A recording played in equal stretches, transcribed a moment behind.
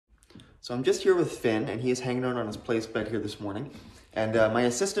So I'm just here with Finn, and he is hanging out on his place bed here this morning. And my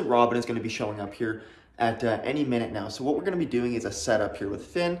assistant Robin is going to be showing up here at any minute now. So what we're going to be doing is a setup here with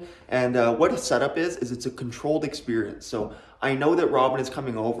Finn. And what a setup is it's a controlled experience. So I know that Robin is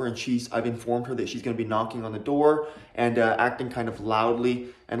coming over, and I've informed her that she's going to be knocking on the door and acting kind of loudly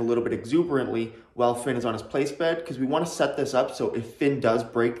and a little bit exuberantly while Finn is on his place bed, because we want to set this up so if Finn does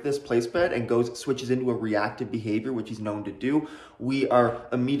break this place bed and switches into a reactive behavior, which he's known to do, we are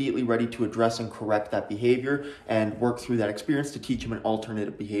immediately ready to address and correct that behavior and work through that experience to teach him an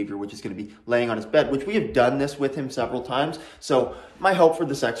alternative behavior, which is going to be laying on his bed, which we have done this with him several times. So my hope for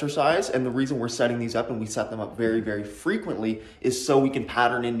this exercise, and the reason we're setting these up, and we set them up very, very frequently, is so we can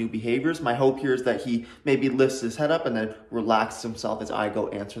pattern in new behaviors. My hope here is that he maybe lifts his head up and then relaxes himself as I go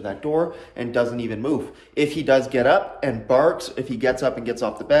answer that door and doesn't even move. If he does get up and barks, if he gets up and gets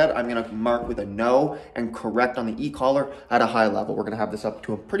off the bed, I'm going to mark with a no and correct on the e-collar at a high level. We're going to have this up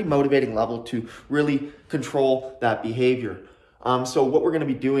to a pretty motivating level to really control that behavior. So what we're going to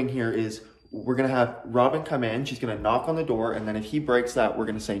be doing here is we're going to have Robin come in. She's going to knock on the door, and then if he breaks that, we're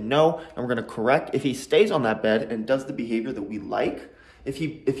going to say no, and we're going to correct. If he stays on that bed and does the behavior that we like, if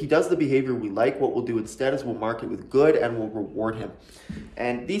he does the behavior we like, what we'll do instead is we'll mark it with good and we'll reward him.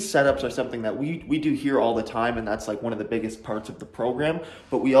 And these setups are something that we do here all the time, and that's like one of the biggest parts of the program.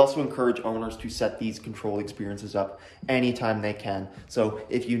 But we also encourage owners to set these control experiences up anytime they can. So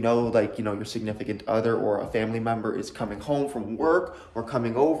if you know, your significant other or a family member is coming home from work or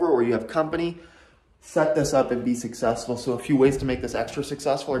coming over, or you have company, set this up and be successful. So a few ways to make this extra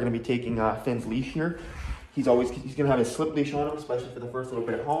successful are going to be taking Finn's leash here. He's going to have his slip leash on him, especially for the first little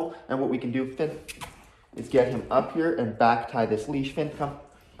bit at home. And what we can do, Finn, is get him up here and back tie this leash. Finn, come.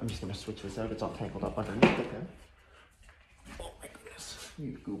 I'm just going to switch this out. It's all tangled up underneath it. Okay? Oh my goodness,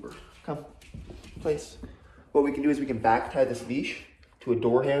 you goober. Come, place. What we can do is we can back tie this leash to a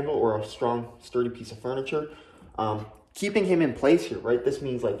door handle or a strong, sturdy piece of furniture. Keeping him in place here, right? This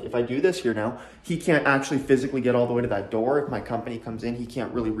means like if I do this here now, he can't actually physically get all the way to that door. If my company comes in, he can't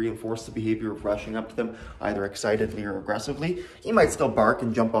really reinforce the behavior of rushing up to them either excitedly or aggressively. He might still bark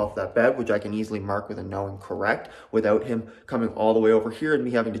and jump off that bed, which I can easily mark with a no and correct without him coming all the way over here and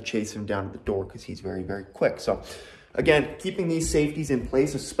me having to chase him down to the door because he's very, very quick. So again, keeping these safeties in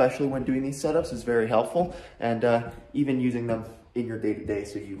place, especially when doing these setups, is very helpful, and even using them in your day-to-day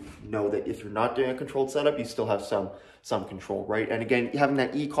so you know that if you're not doing a controlled setup, you still have some control, right? And again, having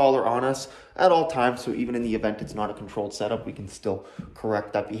that e-collar on us at all times, so even in the event it's not a controlled setup, we can still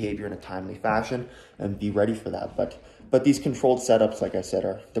correct that behavior in a timely fashion and be ready for that. But these controlled setups, like I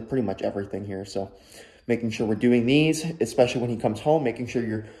said, they're pretty much everything here. So making sure we're doing these, especially when he comes home, making sure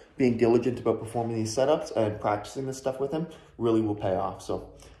you're being diligent about performing these setups and practicing this stuff with him really will pay off. So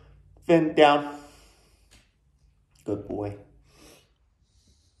Finn, down. Good boy.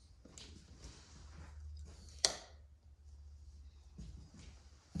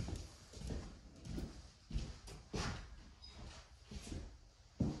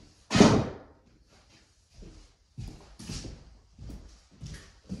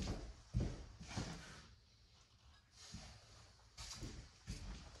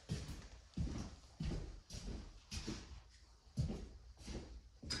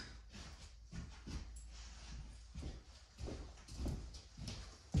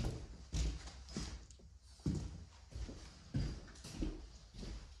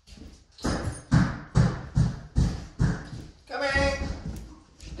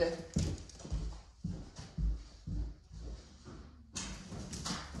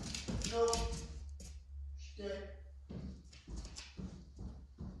 No. Stay.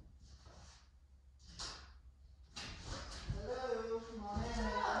 Hello, come on in.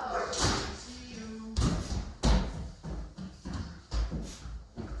 Hello. See you.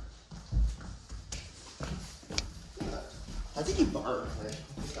 I think he barked.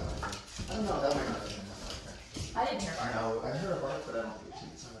 I don't know. That might not have been that. I didn't hear a bark. No, I heard a bark, but I don't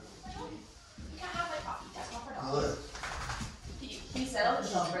think it's You can't have my coffee. That's not for dogs. good. He settled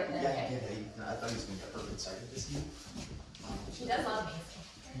himself right there. Yeah, Okay. I thought he was going to get hurt inside of this game. He does love me.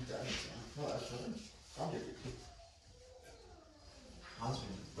 He does, yeah. No, that's fine. I'll get it. Tom's been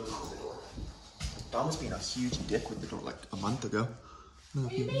really with the door. Tom was being a huge dick with the door like a month ago.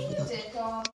 Are you being a dick dog?